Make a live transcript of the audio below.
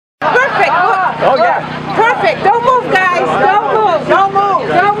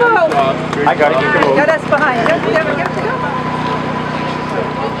I got it. Got us behind.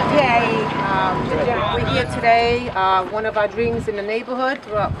 Yay. We're here today. One of our dreams in the neighborhood,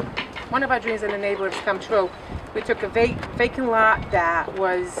 has come true. We took a vacant lot that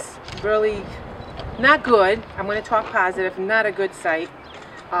was really not good. I'm going to talk positive, not a good site.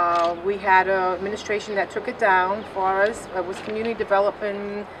 We had an administration that took it down for us. It was community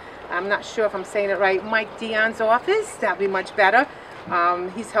development. I'm not sure if I'm saying it right. Mike Dion's office. That'd be much better.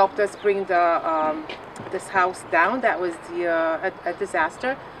 He's helped us bring this house down. That was a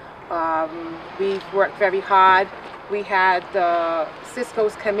disaster. We worked very hard. We had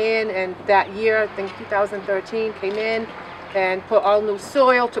Cisco's come in, and that year, I think 2013, came in and put all new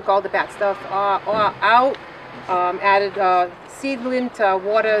soil, took all the bad stuff all out, added seedling to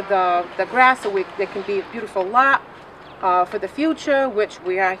water the grass so there can be a beautiful lot for the future, which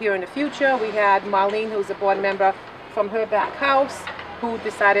we are here in the future. We had Marlene, who's a board member from her back house, who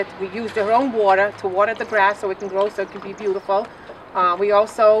decided we used her own water to water the grass so it can grow, so it can be beautiful. We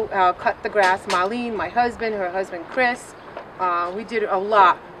also cut the grass. Marlene, my husband, her husband Chris, we did a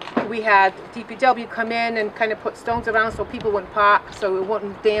lot. We had DPW come in and kind of put stones around so people wouldn't park, so it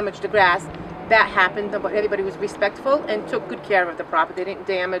wouldn't damage the grass. That happened, but everybody was respectful and took good care of the property. They didn't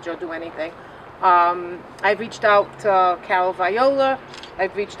damage or do anything. I've reached out to Carole Fiola.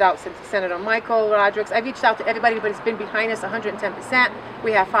 I've reached out to Senator Michael Rodriguez. I've reached out to everybody, but it's been behind us 110%.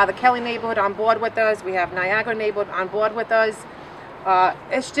 We have Father Kelly neighborhood on board with us. We have Niagara neighborhood on board with us.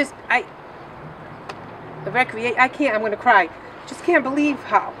 It's just, I'm going to cry. Just can't believe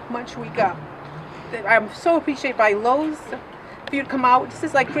how much we got. I'm so appreciated by Lowe's for you to come out. This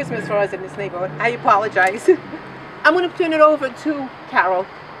is like Christmas for us in this neighborhood. I apologize. I'm going to turn it over to Carole,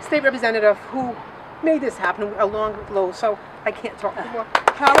 State Representative, who made this happen along with Lowe, so I can't talk anymore.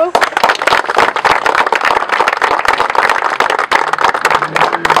 Carole?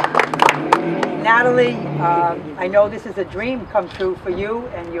 Natalie, I know this is a dream come true for you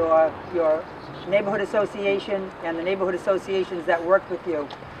and your neighborhood association and the neighborhood associations that work with you.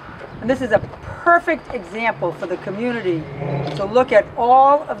 And this is a perfect example for the community to look at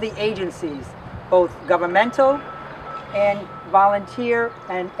all of the agencies, both governmental and volunteer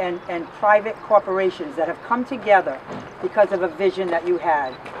and private corporations that have come together because of a vision that you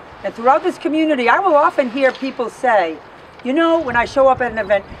had. And throughout this community, I will often hear people say, you know, when I show up at an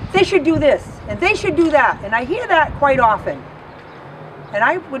event, they should do this and they should do that. And I hear that quite often. And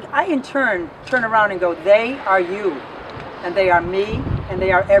I in turn turn around and go, they are you and they are me and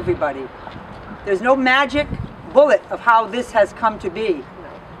they are everybody. There's no magic bullet of how this has come to be.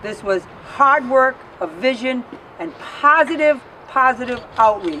 This was hard work, a vision, and positive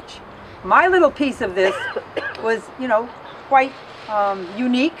outreach. My little piece of this was, you know, quite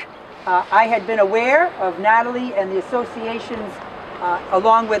unique. I had been aware of Natalie and the associations,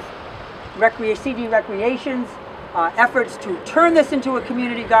 along with CD Recreations, efforts to turn this into a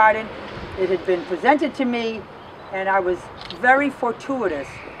community garden. It had been presented to me, and I was very fortuitous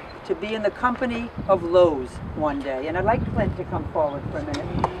to be in the company of Lowe's one day. And I'd like Clint to come forward for a minute.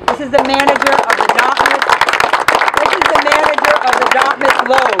 This is the manager of the Dartmouth. This is the manager of the Dartmouth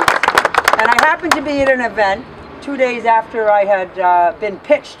Lowe's. And I happened to be at an event 2 days after I had been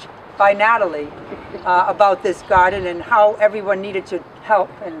pitched by Natalie about this garden and how everyone needed to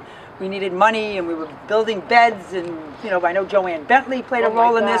help, and we needed money, and we were building beds, and you know, I know Joanne Bentley played a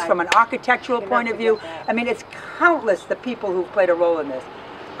role in this from an architectural point of view. I mean, it's countless the people who've played a role in this.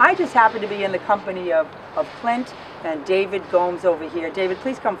 I just happened to be in the company of Clint and David Gomes over here. David,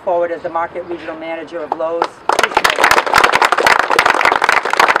 please come forward as the Market Regional Manager of Lowe's.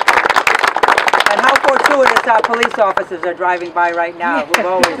 And how fortuitous our police officers are driving by right now, who've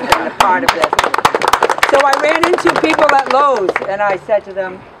always been a part of this. So I ran into people at Lowe's, and I said to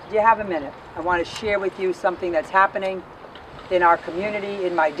them, do you have a minute? I want to share with you something that's happening in our community,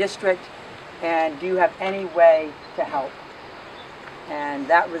 in my district, and do you have any way to help? And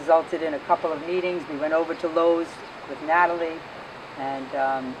that resulted in a couple of meetings. We went over to Lowe's with Natalie and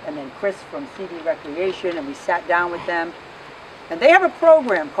then Chris from CD Recreation, and we sat down with them. And they have a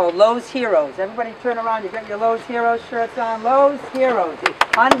program called Lowe's Heroes. Everybody turn around, you got your Lowe's Heroes shirts on. Lowe's Heroes.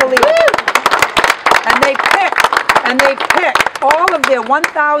 Unbelievable. And they pick all of their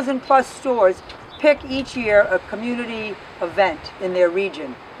 1,000 plus stores, pick each year a community event in their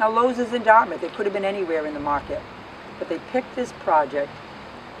region. Now Lowe's is in Dartmouth. It could have been anywhere in the market. But they picked this project,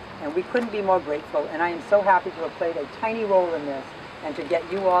 and we couldn't be more grateful. And I am so happy to have played a tiny role in this and to get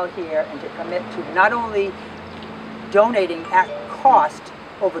you all here and to commit to not only donating at cost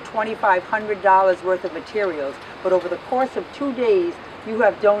over $2,500 worth of materials, but over the course of 2 days, you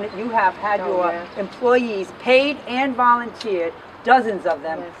have had your employees paid and volunteered dozens of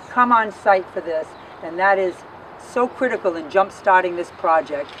them, come on site for this, and that is so critical in jump-starting this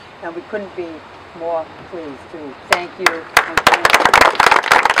project, and we couldn't be more pleased to thank you and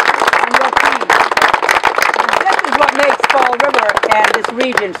your team. And this is what makes Fall River and this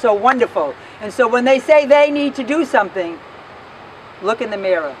region so wonderful. And so when they say they need to do something, look in the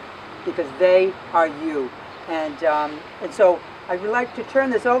mirror, because they are you. And so I would like to turn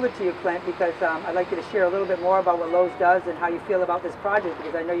this over to you, Clint, because I'd like you to share a little bit more about what Lowe's does and how you feel about this project,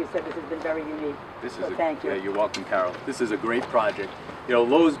 because I know you said this has been very unique. Thank you. Yeah, you're welcome, Carol. This is a great project. You know,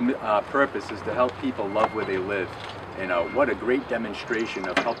 Lowe's purpose is to help people love where they live. And what a great demonstration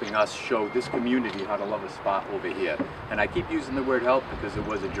of helping us show this community how to love a spot over here. And I keep using the word help because it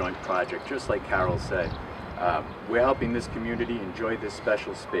was a joint project, just like Carol said. We're helping this community enjoy this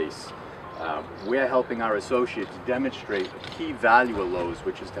special space. We're helping our associates demonstrate a key value of Lowe's,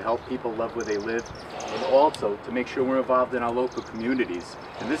 which is to help people love where they live, and also to make sure we're involved in our local communities.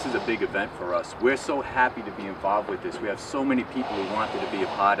 And this is a big event for us. We're so happy to be involved with this. We have so many people who wanted to be a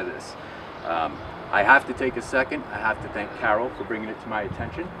part of this. I have to take a second. I have to thank Carol for bringing it to my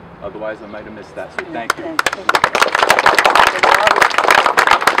attention. Otherwise, I might have missed that, so thank you.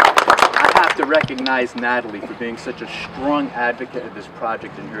 I have to recognize Natalie for being such a strong advocate of this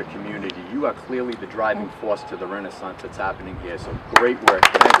project in her community. You are clearly the driving force to the renaissance that's happening here, so great work.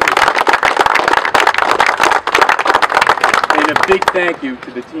 Thank you. And a big thank you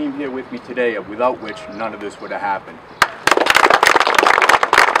to the team here with me today, without which none of this would have happened.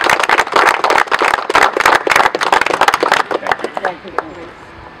 Thank you.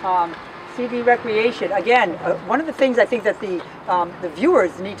 CD Recreation, again, one of the things I think that the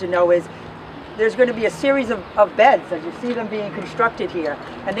viewers need to know is there's going to be a series of beds as you see them being constructed here.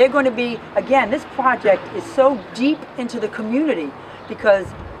 And they're going to be, again, this project is so deep into the community because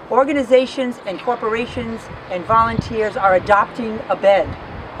organizations and corporations and volunteers are adopting a bed,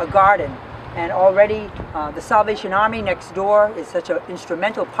 a garden. And already the Salvation Army next door is such an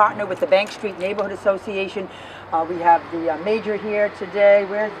instrumental partner with the Bank Street Neighborhood Association. We have the major here today.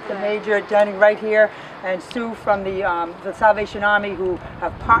 Where's the major? Standing right here. And Sue from the Salvation Army, who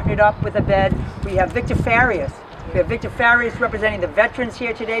have partnered up with a bed. We have Victor Farias. We have Victor Farias representing the veterans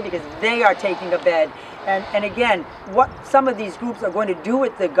here today because they are taking a bed. And again, what some of these groups are going to do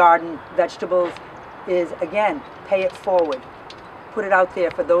with the garden vegetables is, again, pay it forward. Put it out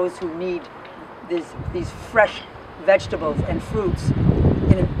there for those who need these fresh vegetables and fruits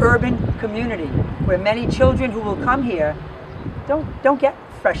in an urban community where many children who will come here don't get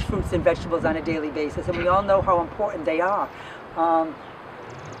fresh fruits and vegetables on a daily basis, and we all know how important they are.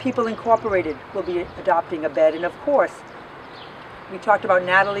 People Incorporated will be adopting a bed, and of course we talked about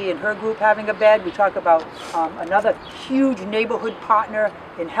Natalie and her group having a bed. We talk about another huge neighborhood partner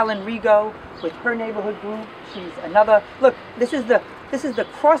in Helen Rigo with her neighborhood group. She's another, look, this is the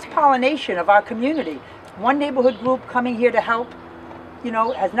cross-pollination of our community. One neighborhood group coming here to help, you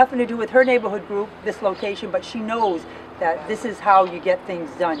know, has nothing to do with her neighborhood group, this location, but she knows that this is how you get things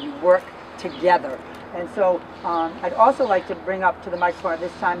done. You work together. And so I'd also like to bring up to the microphone at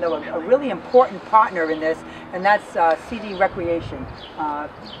this time, though, a really important partner in this, and that's CD Recreation.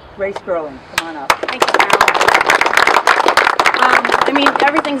 Grace Gerling, come on up. Thank you, Carol. I mean,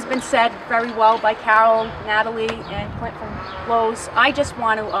 everything's been said very well by Carol, Natalie, and Clint from Lowe's. I just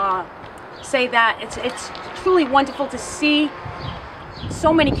want to say that it's truly wonderful to see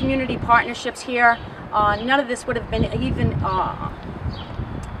so many community partnerships here. None of this would have been even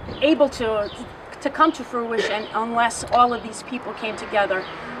able to come to fruition unless all of these people came together.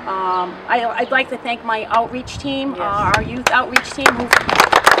 I'd like to thank my outreach team, our youth outreach team,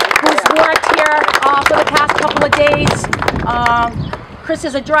 who's worked here for the past couple of days. Chris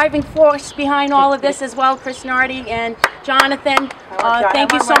is a driving force behind all of this as well, Chris Nardi and Jonathan.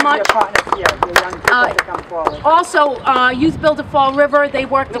 Thank you so much. Also, YouthBuild of Fall River, they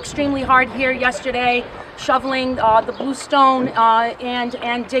worked extremely hard here yesterday, shoveling the bluestone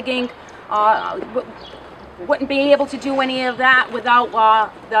and digging. Wouldn't be able to do any of that without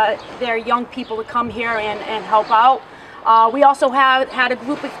their young people to come here and help out. We also had a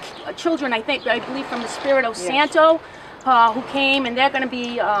group of children, I believe from the Espiritu Santo, who came, and they're going to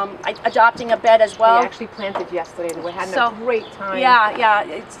be adopting a bed as well. They actually planted yesterday, and we're having a great time. Yeah,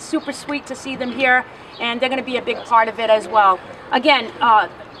 it's super sweet to see them here, and they're going to be a big part of it as well. Again,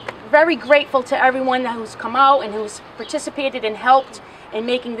 very grateful to everyone who's come out and who's participated and helped in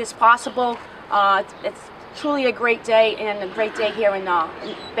making this possible. It's truly a great day, and a great day here in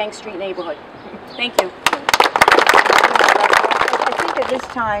Bank Street neighborhood. Thank you. I think at this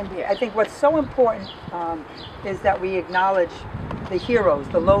time, I think what's so important is that we acknowledge the heroes,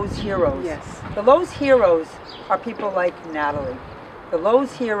 the Lowe's heroes. Yes. The Lowe's heroes are people like Natalie, The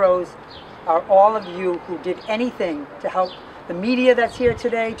Lowe's heroes are all of you who did anything to help the media that's here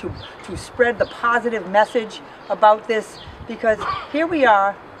today, to spread the positive message about this, because here we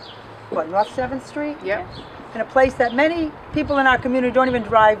are, what, North 7th Street? Yep. In a place that many people in our community don't even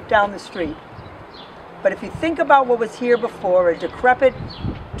drive down the street. But if you think about what was here before, a decrepit,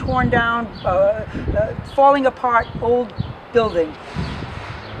 torn down, falling apart old building,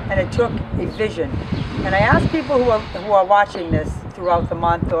 and it took a vision. And I ask people who are watching this throughout the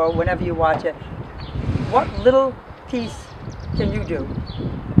month or whenever you watch it, what little piece can you do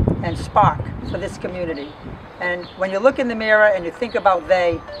and spark for this community? And when you look in the mirror and you think about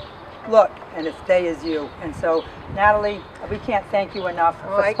they, look, and it's they is you. And so, Natalie, we can't thank you enough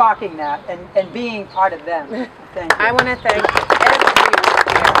for sparking that and being part of them. Thank you. I want to thank everyone here.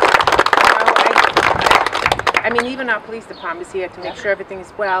 I mean, even our police department is here to make sure everything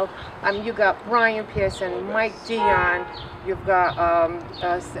is well. You got Brian Pearson, Mike Dion, you've got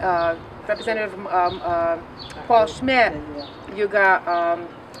Representative Paul Schmidt, you got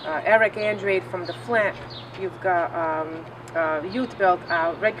Eric Andrade from the Flint, you've got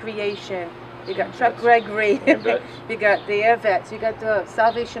YouthBuild, Recreation, you got Chuck Gregory, you got the Air Vets, you got the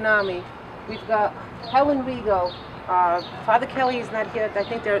Salvation Army, we've got Helen Rigo, Father Kelly is not here, I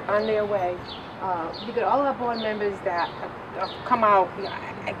think they're on their way. You got all our board members that come out.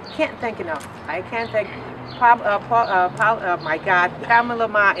 I can't thank enough. I can't thank my God, Pamela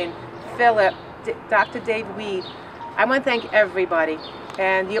Martin, Philip, Dr. Dave Weed. I want to thank everybody,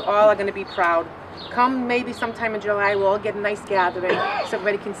 and you all are going to be proud. Come maybe sometime in July, we'll all get a nice gathering so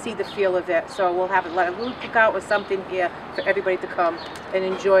everybody can see the feel of it. So we'll have a little cookout or something here for everybody to come and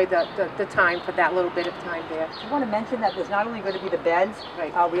enjoy the time for that little bit of time there. I want to mention that there's not only going to be the beds,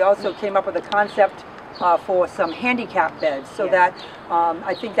 right. We also came up with a concept for some handicap beds, so that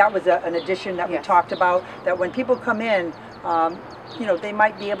I think that was an addition that we talked about, that when people come in, you know, they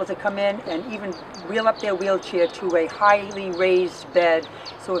might be able to come in and even wheel up their wheelchair to a highly raised bed.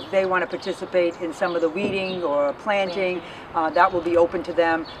 So if they want to participate in some of the weeding or planting, that will be open to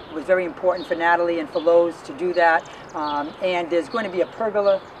them. It was very important for Natalie and for Lowe's to do that. And there's going to be a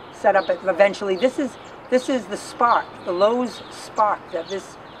pergola set up eventually. This is the spark, the Lowe's spark that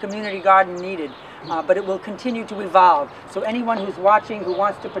this community garden needed. But it will continue to evolve. So anyone who's watching who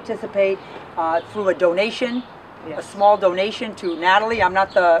wants to participate through a donation, a small donation to Natalie. I'm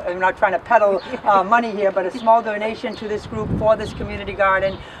not trying to peddle money here, but a small donation to this group for this community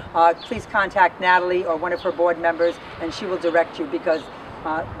garden. Please contact Natalie or one of her board members, and she will direct you, because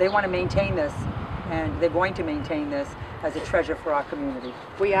they want to maintain this, and they're going to maintain this as a treasure for our community.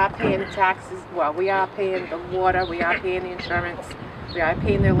 We are paying taxes. Well, we are paying the water. We are paying the insurance. We are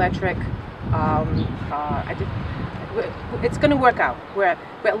paying the electric. It's going to work out. We're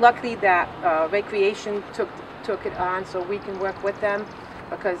lucky that Recreation took it on, so we can work with them,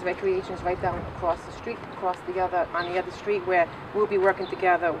 because Recreation is right down across the street, on the other street, where we'll be working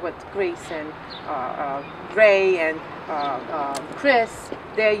together with Grace and Ray and Chris,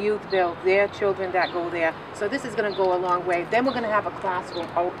 their YouthBuild, their children that go there. So this is going to go a long way. Then we're going to have a classroom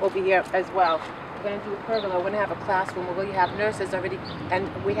over here as well. We're going to do a pergola. We're going to have a classroom where we have nurses already, and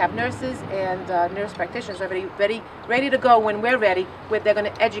we have nurses and nurse practitioners already ready to go when we're ready, where they're going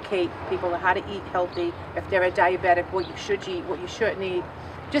to educate people on how to eat healthy, if they're a diabetic, what you should eat, what you shouldn't eat,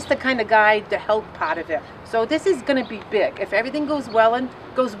 just to kind of guide the health part of it. So this is going to be big. If everything goes well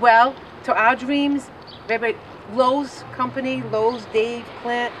to our dreams, everybody, Lowe's company, Lowe's, Dave,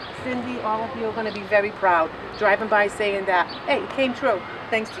 Clint, Cindy, all of you are going to be very proud, driving by saying that, hey, it came true,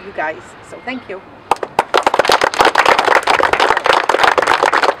 thanks to you guys. So thank you.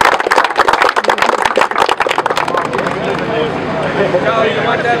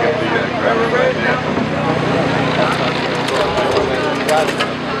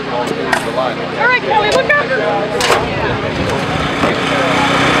 All right, Kelly, look up.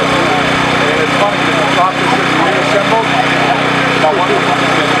 It's funny because the process is reassembled. Now one of them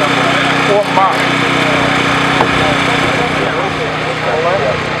is reassembled. Or marked.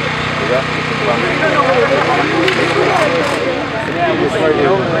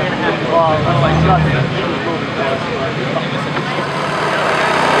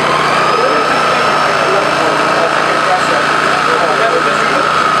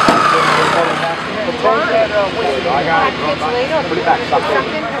 I got it. Put it back. Stop it.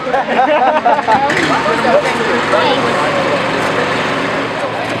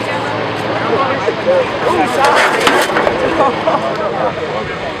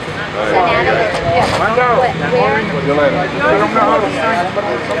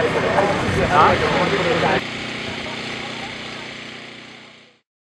 Where?